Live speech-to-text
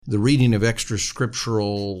the reading of extra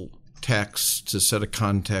scriptural texts to set a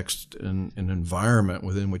context and an environment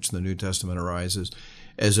within which the New Testament arises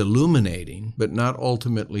as illuminating, but not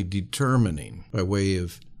ultimately determining by way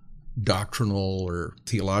of doctrinal or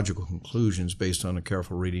theological conclusions based on a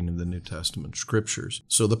careful reading of the New Testament scriptures.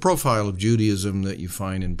 So the profile of Judaism that you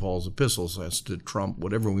find in Paul's epistles has to trump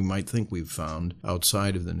whatever we might think we've found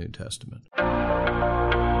outside of the New Testament.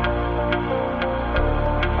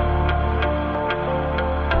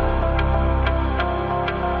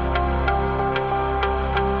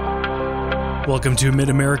 Welcome to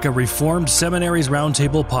Mid-America Reformed Seminary's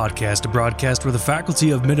Roundtable Podcast, a broadcast where the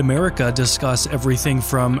faculty of Mid-America discuss everything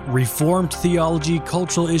from Reformed theology,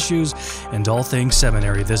 cultural issues, and all things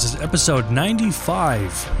seminary. This is episode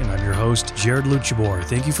 95, and I'm your host, Jared Luchabor.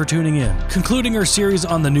 Thank you for tuning in. Concluding our series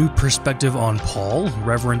on the new perspective on Paul,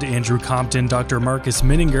 Reverend Andrew Compton, Dr. Marcus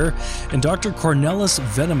Minninger, and Dr. Cornelis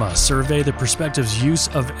Venema survey the perspective's use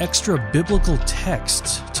of extra-biblical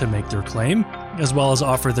texts to make their claim, as well as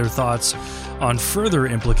offer their thoughts on further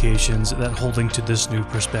implications that holding to this new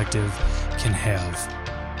perspective can have.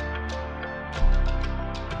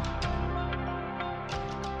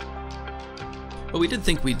 Well, we did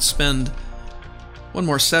think we'd spend one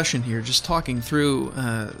more session here just talking through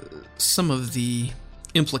some of the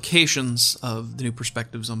implications of the new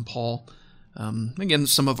perspectives on Paul. Again,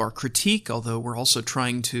 some of our critique, although we're also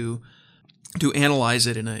trying to analyze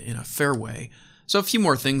it in a fair way. So a few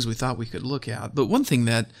more things we thought we could look at. But one thing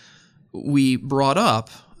that we brought up,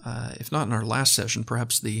 if not in our last session,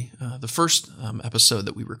 perhaps the first episode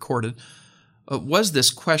that we recorded, was this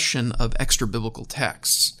question of extra biblical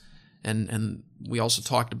texts, and we also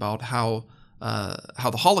talked about how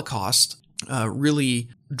the Holocaust really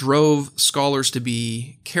drove scholars to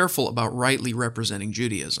be careful about rightly representing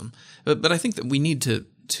Judaism. But I think that we need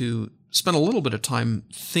to spend a little bit of time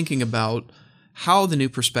thinking about how the new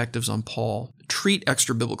perspectives on Paul treat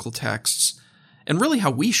extra biblical texts, and really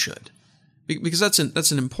how we should. Because that's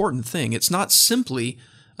an important thing. It's not simply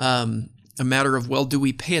a matter of, well, do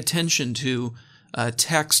we pay attention to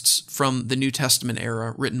texts from the New Testament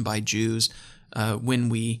era written by Jews when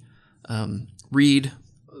we read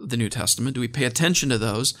the New Testament? Do we pay attention to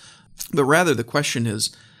those? But rather the question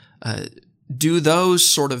is, do those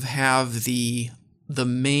sort of have the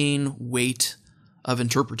main weight of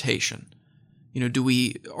interpretation? You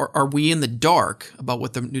know, are we in the dark about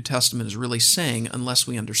what the New Testament is really saying unless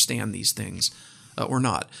we understand these things or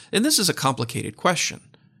not? And this is a complicated question.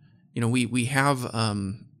 You know, we have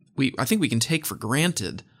I think we can take for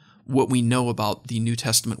granted what we know about the New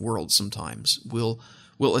Testament world. Sometimes we'll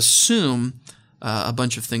assume a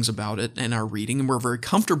bunch of things about it in our reading, and we're very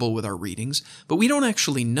comfortable with our readings, but we don't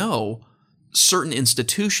actually know certain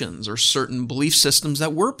institutions or certain belief systems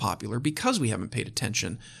that were popular because we haven't paid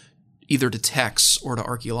attention either to texts or to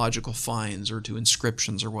archaeological finds or to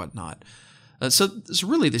inscriptions or whatnot. So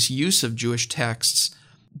really this use of Jewish texts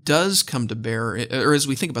does come to bear, or as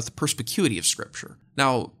we think about the perspicuity of Scripture.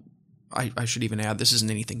 Now, I should even add, this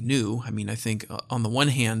isn't anything new. I mean, I think on the one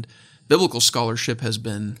hand, biblical scholarship has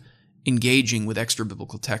been engaging with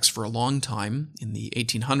extra-biblical texts for a long time. In the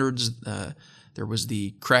 1800s, there was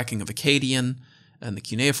the cracking of Akkadian and the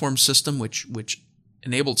cuneiform system, which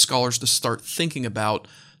enabled scholars to start thinking about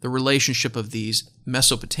the relationship of these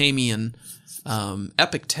Mesopotamian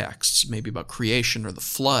epic texts, maybe about creation or the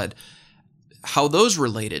flood, how those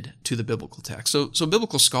related to the biblical text. So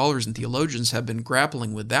biblical scholars and theologians have been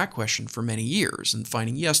grappling with that question for many years and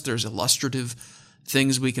finding, yes, there's illustrative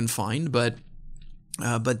things we can find, but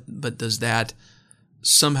does that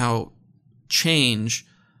somehow change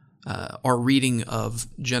our reading of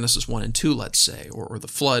Genesis 1 and 2, let's say, or the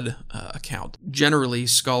flood account? Generally,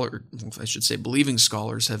 believing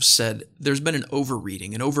scholars have said there's been an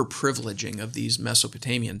overreading, an overprivileging of these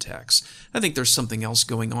Mesopotamian texts. I think there's something else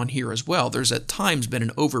going on here as well. There's at times been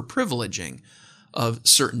an overprivileging of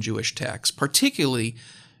certain Jewish texts, particularly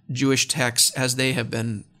Jewish texts as they have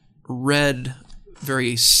been read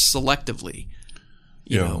very selectively,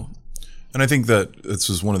 you know. And I think that this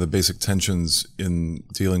is one of the basic tensions in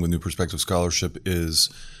dealing with New Perspective scholarship, is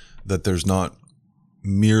that there's not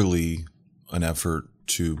merely an effort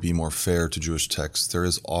to be more fair to Jewish texts. There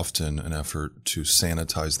is often an effort to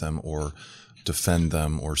sanitize them or defend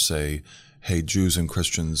them or say, hey, Jews and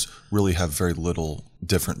Christians really have very little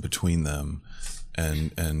different between them.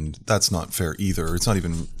 And that's not fair either. It's not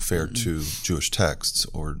even fair to Jewish texts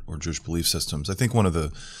or Jewish belief systems. I think one of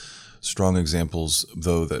the strong examples,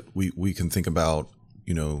 though, that we can think about,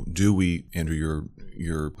 you know, do we, Andrew,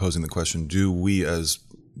 you're posing the question, do we as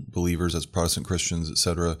believers, as Protestant Christians, et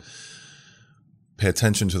cetera, pay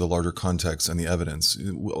attention to the larger context and the evidence?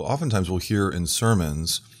 Oftentimes we'll hear in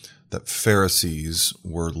sermons Pharisees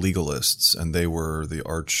were legalists and they were the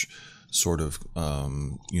arch sort of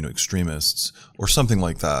extremists or something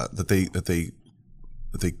like that. That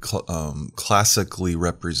they classically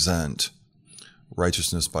represent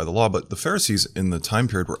righteousness by the law, but the Pharisees in the time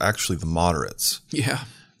period were actually the moderates. Yeah.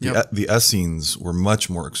 The Essenes were much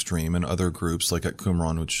more extreme, and other groups like at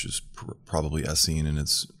Qumran, which is probably Essene in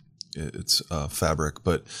its fabric,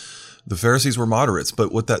 but the Pharisees were moderates.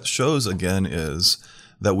 But what that shows again is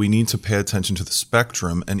that we need to pay attention to the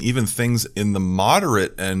spectrum, and even things in the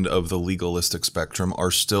moderate end of the legalistic spectrum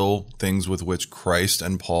are still things with which Christ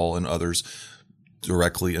and Paul and others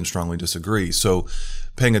directly and strongly disagree. So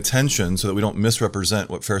paying attention so that we don't misrepresent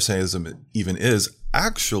what Pharisaism even is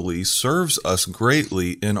actually serves us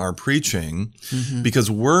greatly in our preaching,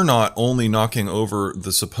 because we're not only knocking over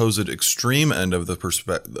the supposed extreme end of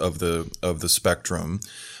the spectrum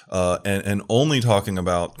and only talking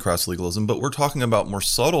about crass legalism, but we're talking about more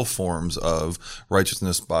subtle forms of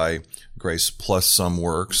righteousness by grace plus some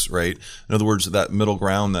works, right? In other words, that middle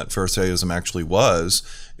ground that Pharisaism actually was,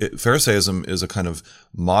 Pharisaism is a kind of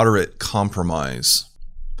moderate compromise.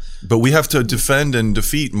 But we have to defend and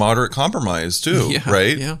defeat moderate compromise too,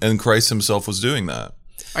 right? Yeah. And Christ himself was doing that.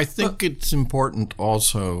 I think it's important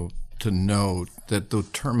also to note that the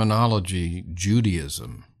terminology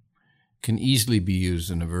Judaism can easily be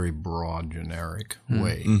used in a very broad, generic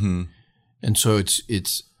way. And so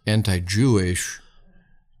it's anti-Jewish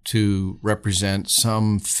to represent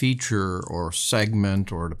some feature or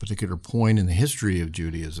segment or at a particular point in the history of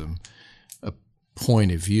Judaism, a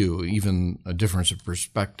point of view, even a difference of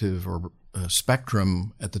perspective or a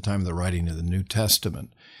spectrum at the time of the writing of the New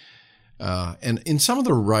Testament. And in some of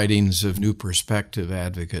the writings of New Perspective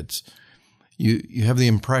advocates, you have the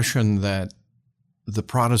impression that the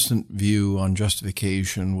Protestant view on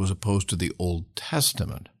justification was opposed to the Old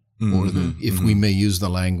Testament, or if we may use the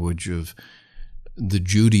language of the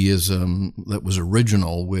Judaism that was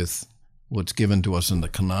original with what's given to us in the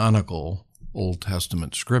canonical Old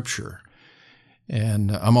Testament scripture.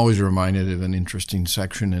 And I'm always reminded of an interesting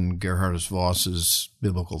section in Gerhardus Voss's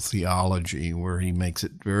Biblical Theology, where he makes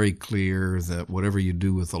it very clear that whatever you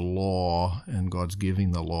do with the law and God's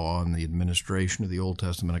giving the law and the administration of the Old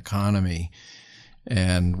Testament economy,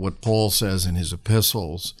 and what Paul says in his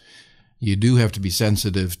epistles, you do have to be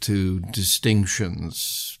sensitive to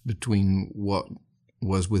distinctions between what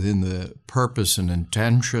was within the purpose and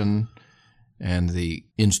intention and the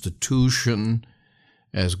institution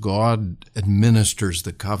as God administers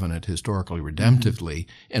the covenant historically redemptively,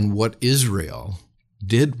 and what Israel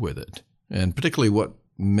did with it, and particularly what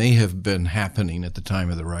may have been happening at the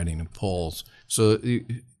time of the writing of Paul's. So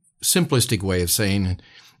simplistic way of saying,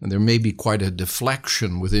 and there may be quite a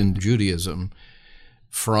deflection within Judaism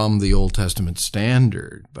from the Old Testament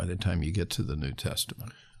standard by the time you get to the New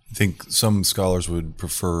Testament. I think some scholars would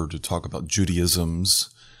prefer to talk about Judaisms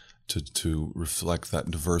to reflect that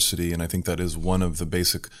diversity, and I think that is one of the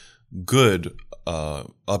basic good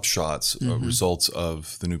upshots, results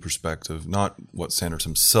of the New Perspective. Not what Sanders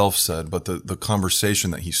himself said, but the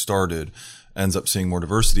conversation that he started ends up seeing more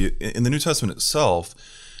diversity. In the New Testament itself,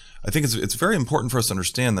 I think it's very important for us to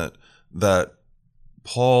understand that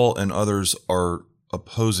Paul and others are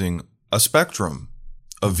opposing a spectrum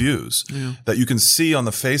of views that you can see on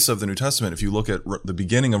the face of the New Testament. If you look at the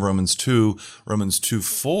beginning of Romans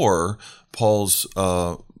 2:4, Paul's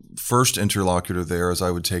first interlocutor there, as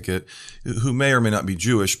I would take it, who may or may not be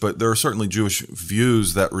Jewish, but there are certainly Jewish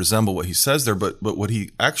views that resemble what he says there. But what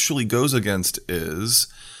he actually goes against is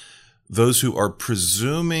those who are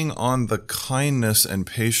presuming on the kindness and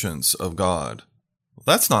patience of God.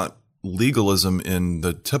 That's not legalism in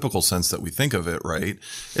the typical sense that we think of it, right?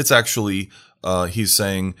 It's actually, he's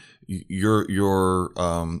saying you're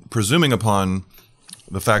presuming upon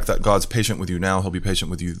the fact that God's patient with you now, he'll be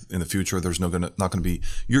patient with you in the future. There's not going to be,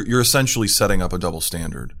 you're essentially setting up a double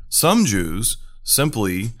standard. Some Jews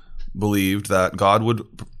simply believed that God would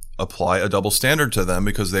apply a double standard to them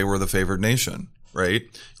because they were the favored nation. Right?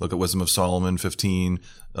 Look at Wisdom of Solomon 15,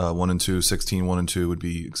 1 and 2, 16, 1 and 2 would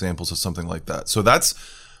be examples of something like that. So that's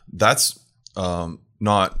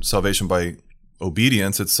not salvation by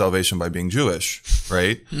obedience, it's salvation by being Jewish,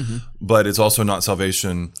 right? But it's also not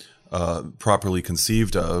salvation properly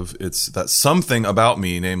conceived of. It's that something about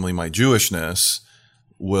me, namely my Jewishness,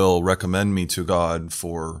 will recommend me to God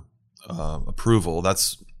for approval.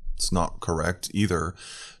 It's not correct either.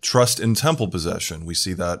 Trust in temple possession. We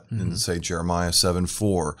see that in, say, Jeremiah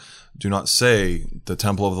 7:4. Do not say the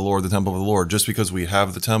temple of the Lord, the temple of the Lord. Just because we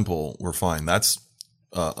have the temple, we're fine. That's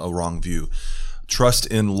a wrong view. Trust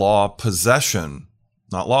in law possession.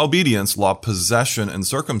 not law obedience, law possession and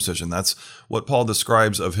circumcision. That's what Paul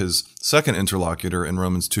describes of his second interlocutor in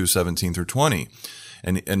Romans 2:17 through 20.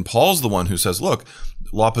 And Paul's the one who says, look,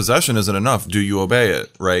 law possession isn't enough. Do you obey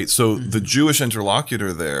it? Right? So the Jewish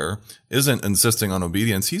interlocutor there isn't insisting on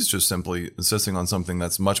obedience. He's just simply insisting on something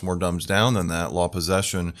that's much more dumbed down than that, law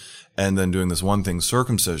possession, and then doing this one thing,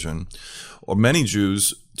 circumcision. Or many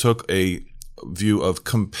Jews took a view of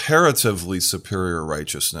comparatively superior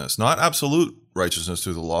righteousness, not absolute righteousness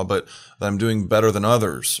through the law, but that I'm doing better than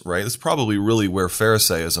others, right? That's probably really where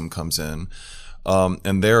Pharisaism comes in.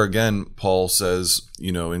 And there again, Paul says,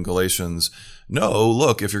 in Galatians, no,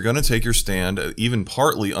 look, if you're going to take your stand, even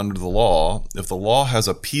partly under the law, if the law has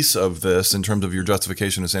a piece of this in terms of your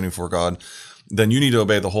justification and standing before God, then you need to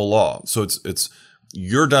obey the whole law. So it's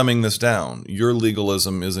you're dumbing this down. Your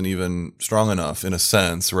legalism isn't even strong enough in a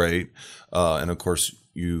sense, right? And of course,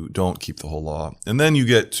 you don't keep the whole law. And then you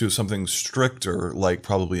get to something stricter, like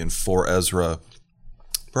probably in 4 Ezra,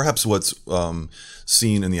 perhaps what's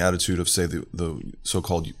seen in the attitude of, say, the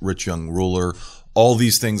so-called rich young ruler. All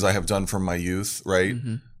these things I have done from my youth, right?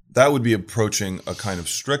 Mm-hmm. That would be approaching a kind of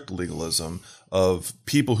strict legalism of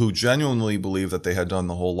people who genuinely believe that they had done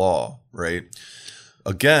the whole law, right?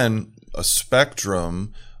 Again, a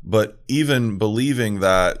spectrum, but even believing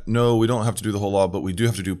that, no, we don't have to do the whole law, but we do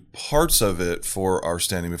have to do parts of it for our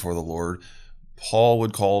standing before the Lord. Paul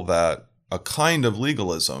would call that a kind of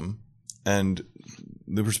legalism, and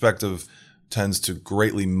the perspective tends to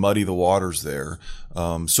greatly muddy the waters there.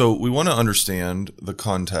 So we want to understand the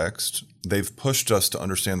context. They've pushed us to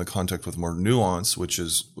understand the context with more nuance, which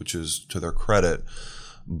is to their credit.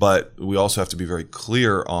 But we also have to be very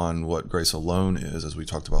clear on what grace alone is, as we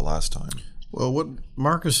talked about last time. Well, what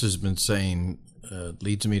Marcus has been saying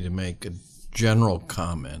leads me to make a general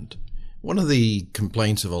comment. One of the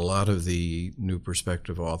complaints of a lot of the New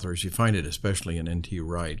Perspective authors, you find it especially in N.T.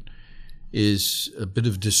 Wright, is a bit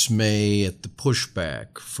of dismay at the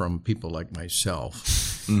pushback from people like myself.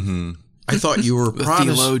 Mm-hmm. I thought you were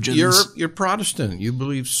Protestant. You're Protestant. You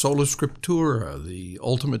believe sola scriptura, the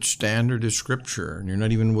ultimate standard is Scripture, and you're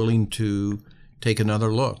not even willing to take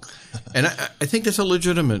another look. And I think that's a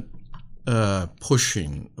legitimate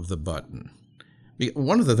pushing of the button.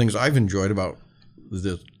 One of the things I've enjoyed about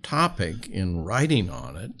the topic in writing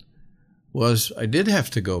on it was I did have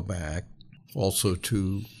to go back also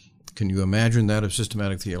to, can you imagine that, of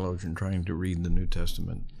systematic theologian trying to read the New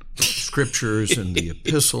Testament scriptures and the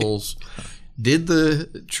epistles? Did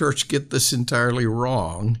the church get this entirely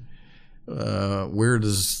wrong? Where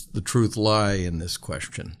does the truth lie in this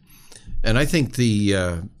question? And I think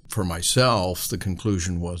for myself, the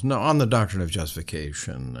conclusion was, no, on the doctrine of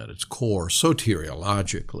justification at its core,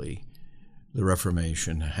 soteriologically, the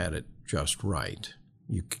Reformation had it just right.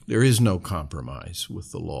 There is no compromise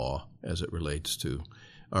with the law as it relates to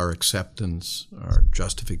our acceptance, our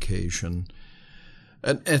justification.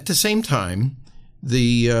 And at the same time,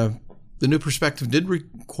 the New Perspective did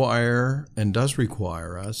require and does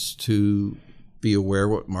require us to be aware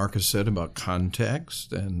what Marcus said about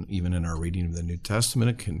context, and even in our reading of the New Testament,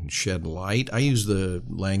 it can shed light. I use the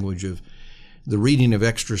language of the reading of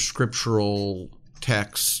extra scriptural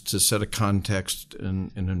texts to set a context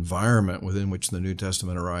and an environment within which the New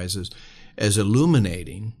Testament arises as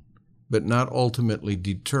illuminating, but not ultimately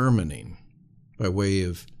determining by way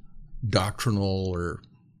of doctrinal or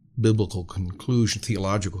biblical conclusion,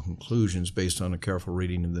 theological conclusions based on a careful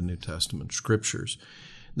reading of the New Testament scriptures.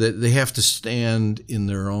 That they have to stand in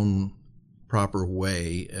their own proper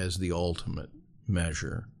way as the ultimate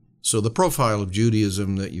measure. So the profile of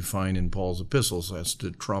Judaism that you find in Paul's epistles has to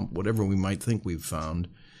trump whatever we might think we've found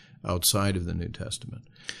outside of the New Testament.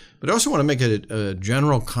 But I also want to make a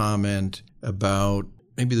general comment about,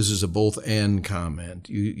 maybe this is a both-and comment.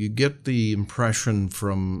 You get the impression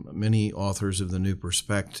from many authors of the New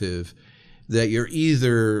Perspective that you're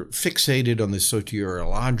either fixated on the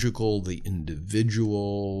soteriological, the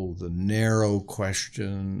individual, the narrow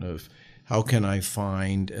question of how can I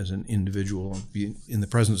find as an individual in the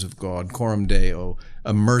presence of God, coram Deo,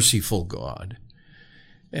 a merciful God.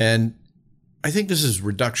 And I think this is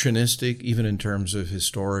reductionistic, even in terms of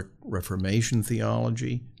historic Reformation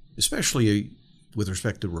theology, especially with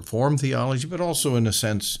respect to Reformed theology, but also in a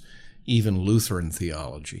sense, even Lutheran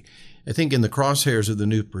theology. I think in the crosshairs of the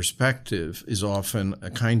New Perspective is often a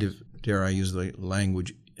kind of, dare I use the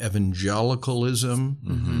language,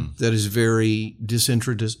 evangelicalism that is very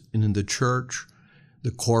disinterested in the church, the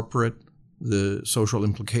corporate, the social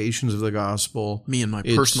implications of the gospel. Me and my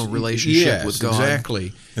personal relationship with God.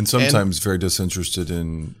 Exactly. And sometimes very disinterested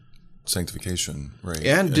in sanctification, right?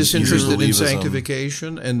 And disinterested in evangelism.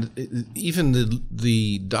 sanctification, and even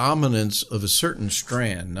the dominance of a certain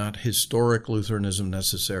strand, not historic Lutheranism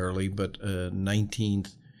necessarily, but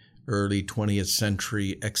 19th, early 20th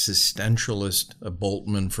century existentialist,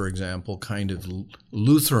 Boltmann, for example, kind of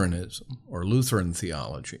Lutheranism or Lutheran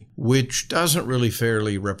theology, which doesn't really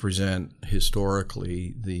fairly represent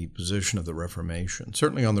historically the position of the Reformation.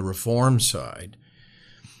 Certainly on the Reform side,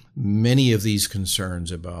 many of these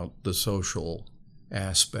concerns about the social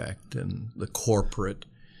aspect and the corporate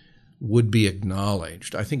would be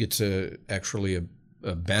acknowledged. I think it's actually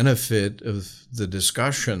a benefit of the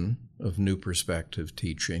discussion of New Perspective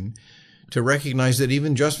teaching to recognize that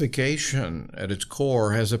even justification at its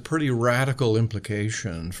core has a pretty radical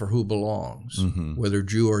implication for who belongs, whether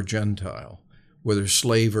Jew or Gentile, whether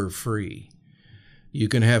slave or free. You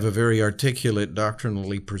can have a very articulate,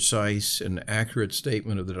 doctrinally precise, and accurate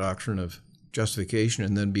statement of the doctrine of justification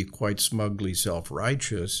and then be quite smugly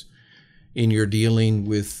self-righteous in your dealing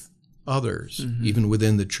with others, even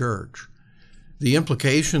within the church. The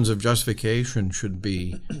implications of justification should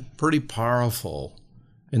be pretty powerful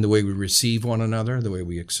in the way we receive one another, the way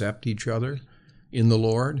we accept each other in the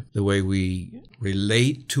Lord, the way we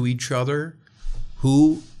relate to each other.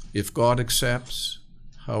 Who, if God accepts,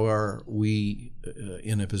 how are we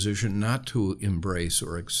in a position not to embrace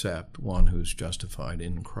or accept one who's justified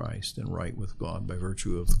in Christ and right with God by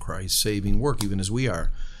virtue of Christ's saving work, even as we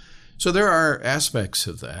are? So there are aspects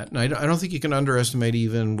of that. And I don't think you can underestimate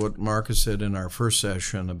even what Marcus said in our first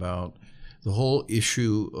session about the whole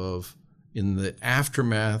issue of, in the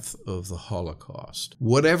aftermath of the Holocaust,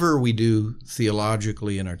 whatever we do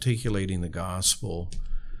theologically in articulating the gospel,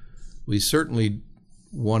 we certainly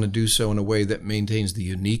want to do so in a way that maintains the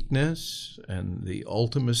uniqueness and the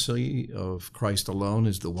ultimacy of Christ alone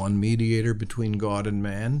as the one mediator between God and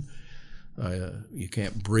man. You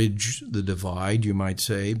can't bridge the divide, you might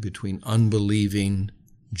say, between unbelieving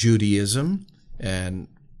Judaism and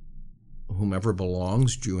whomever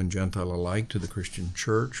belongs, Jew and Gentile alike, to the Christian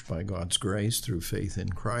church by God's grace through faith in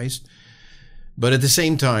Christ. But at the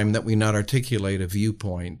same time, that we not articulate a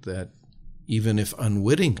viewpoint that, even if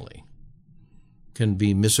unwittingly, can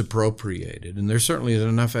be misappropriated. And there certainly is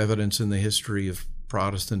enough evidence in the history of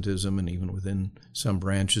Protestantism and even within some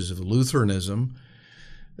branches of Lutheranism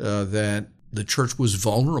that the church was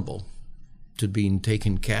vulnerable to being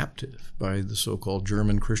taken captive by the so-called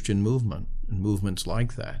German Christian movement and movements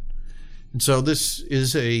like that. And so this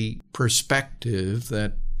is a perspective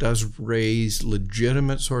that does raise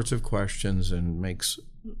legitimate sorts of questions and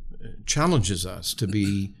challenges us to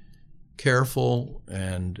be careful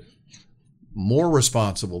and more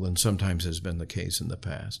responsible than sometimes has been the case in the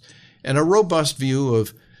past. And a robust view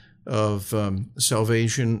of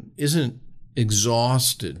salvation isn't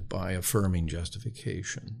exhausted by affirming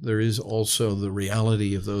justification. There is also the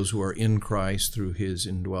reality of those who are in Christ through his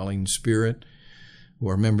indwelling Spirit, who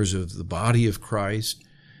are members of the body of Christ.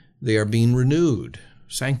 They are being renewed,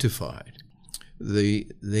 sanctified.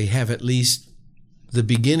 They have at least the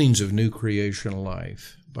beginnings of new creation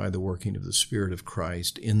life by the working of the Spirit of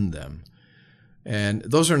Christ in them. And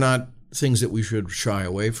those are not things that we should shy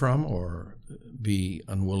away from or be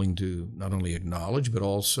unwilling to not only acknowledge but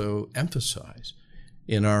also emphasize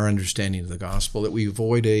in our understanding of the gospel, that we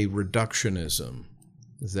avoid a reductionism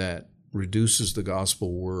that reduces the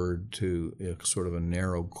gospel word to a sort of a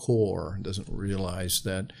narrow core, doesn't realize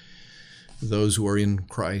that those who are in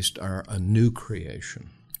Christ are a new creation.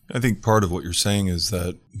 I think part of what you're saying is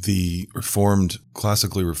that the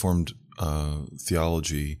classically reformed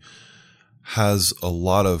theology has a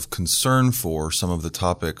lot of concern for some of the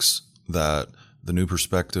topics that the New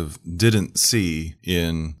Perspective didn't see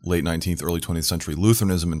in late 19th, early 20th century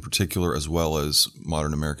Lutheranism in particular, as well as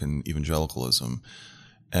modern American evangelicalism.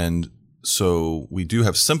 And so we do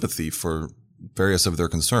have sympathy for various of their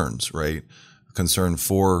concerns, right? Concern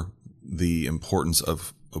for the importance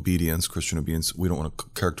of obedience, Christian obedience. We don't want to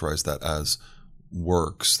characterize that as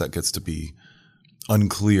works. That gets to be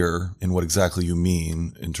unclear in what exactly you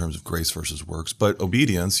mean in terms of grace versus works. But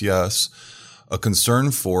obedience, yes. A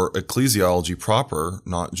concern for ecclesiology proper,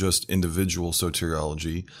 not just individual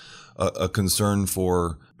soteriology, a concern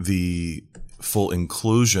for the full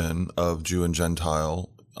inclusion of Jew and Gentile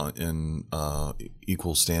in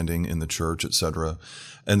equal standing in the church, etc.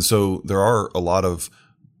 And so there are a lot of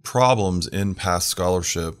problems in past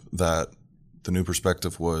scholarship that the New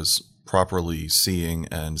Perspective was properly seeing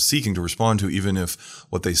and seeking to respond to, even if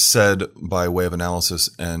what they said by way of analysis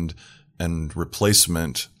and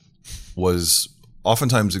replacement was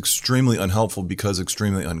oftentimes extremely unhelpful because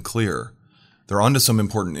extremely unclear. they're onto some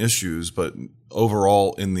important issues, but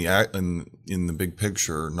overall in the big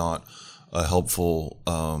picture, not a helpful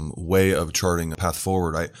way of charting a path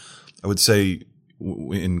forward. I would say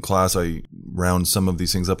in class I round some of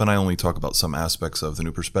these things up, and I only talk about some aspects of the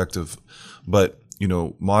New Perspective. But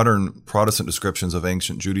modern Protestant descriptions of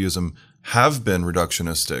ancient Judaism have been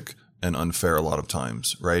reductionistic and unfair a lot of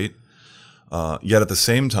times, right? Yet at the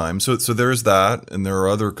same time, so there's that, and there are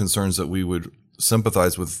other concerns that we would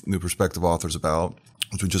sympathize with New Perspective authors about,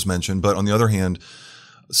 which we just mentioned. But on the other hand,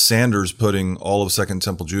 Sanders putting all of Second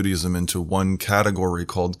Temple Judaism into one category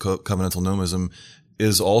called covenantal nomism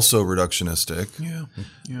is also reductionistic. Yeah.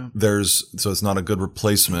 So it's not a good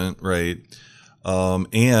replacement, right?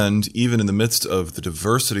 And even in the midst of the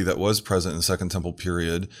diversity that was present in the Second Temple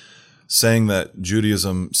period, saying that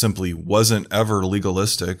Judaism simply wasn't ever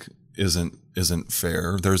legalistic isn't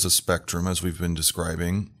fair. There's a spectrum, as we've been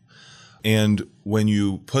describing. And when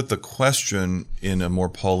you put the question in a more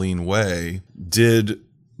Pauline way, did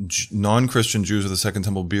non-Christian Jews of the Second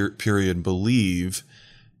Temple period believe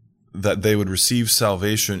that they would receive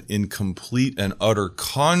salvation in complete and utter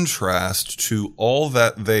contrast to all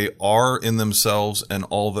that they are in themselves and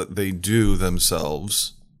all that they do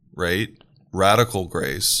themselves, right? Radical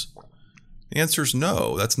grace. The answer is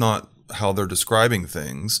no. That's not how they're describing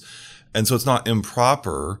things. And so it's not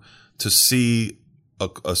improper to see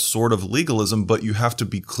a sort of legalism, but you have to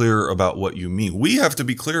be clear about what you mean. We have to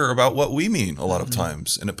be clear about what we mean a lot of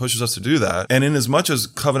times, and it pushes us to do that. And in as much as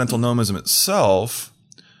covenantal nomism itself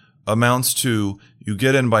amounts to you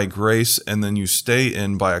get in by grace and then you stay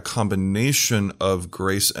in by a combination of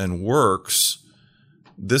grace and works,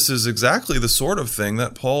 this is exactly the sort of thing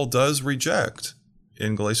that Paul does reject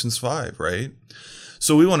in Galatians 5, right?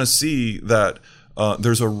 So we want to see that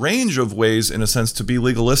there's a range of ways, in a sense, to be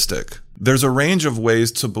legalistic. There's a range of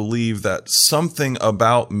ways to believe that something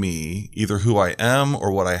about me, either who I am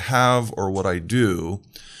or what I have or what I do,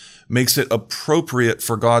 makes it appropriate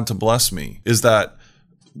for God to bless me. Is that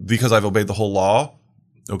because I've obeyed the whole law?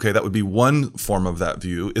 Okay, that would be one form of that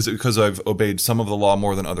view. Is it because I've obeyed some of the law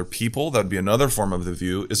more than other people? That would be another form of the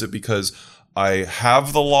view. Is it because I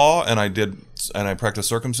have the law and I practice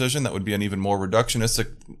circumcision? That would be an even more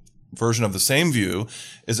reductionistic version of the same view.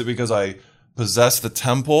 Is it because I possess the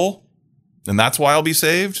temple and that's why I'll be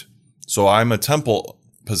saved? So I'm a temple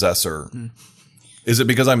possessor. Is it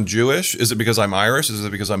because I'm Jewish? Is it because I'm Irish? Is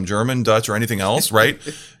it because I'm German, Dutch, or anything else, right?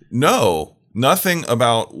 No, nothing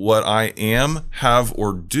about what I am, have,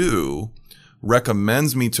 or do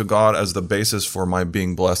recommends me to God as the basis for my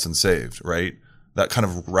being blessed and saved, right? That kind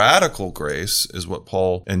of radical grace is what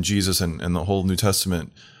Paul and Jesus and the whole New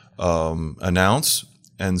Testament announce.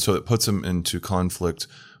 And so it puts him into conflict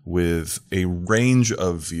with a range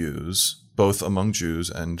of views, both among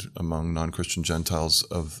Jews and among non-Christian Gentiles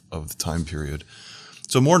of the time period.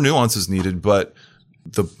 So more nuance is needed, but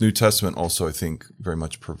the New Testament also, I think, very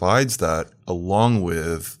much provides that, along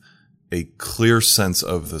with a clear sense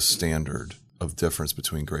of the standard of difference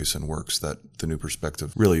between grace and works that the New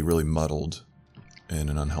Perspective really, really muddled in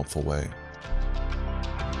an unhelpful way.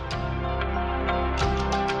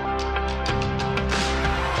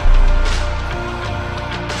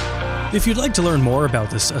 If you'd like to learn more about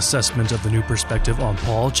this assessment of the New Perspective on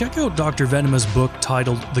Paul, check out Dr. Venema's book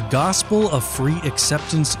titled The Gospel of Free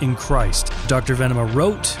Acceptance in Christ. Dr. Venema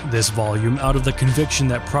wrote this volume out of the conviction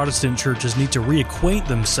that Protestant churches need to reacquaint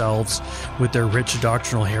themselves with their rich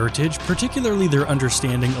doctrinal heritage, particularly their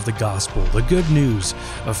understanding of the gospel, the good news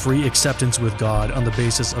of free acceptance with God on the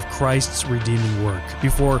basis of Christ's redeeming work.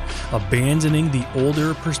 Before abandoning the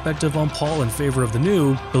older perspective on Paul in favor of the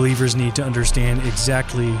new, believers need to understand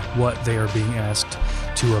exactly what they are being asked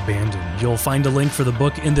to abandon. You'll find a link for the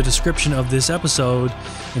book in the description of this episode,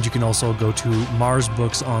 and you can also go to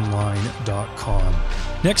marsbooksonline.com.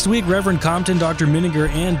 Next week, Reverend Compton, Dr. Mininger,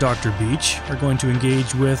 and Dr. Beach are going to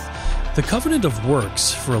engage with the covenant of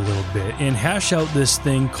works for a little bit and hash out this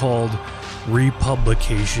thing called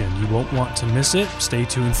republication. You won't want to miss it. Stay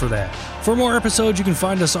tuned for that. For more episodes, you can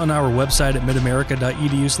find us on our website at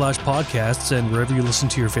midamerica.edu/podcasts and wherever you listen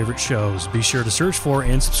to your favorite shows. Be sure to search for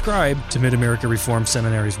and subscribe to Mid-America Reformed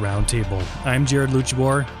Seminary's Roundtable. I'm Jared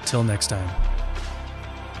Luchabor. Till next time.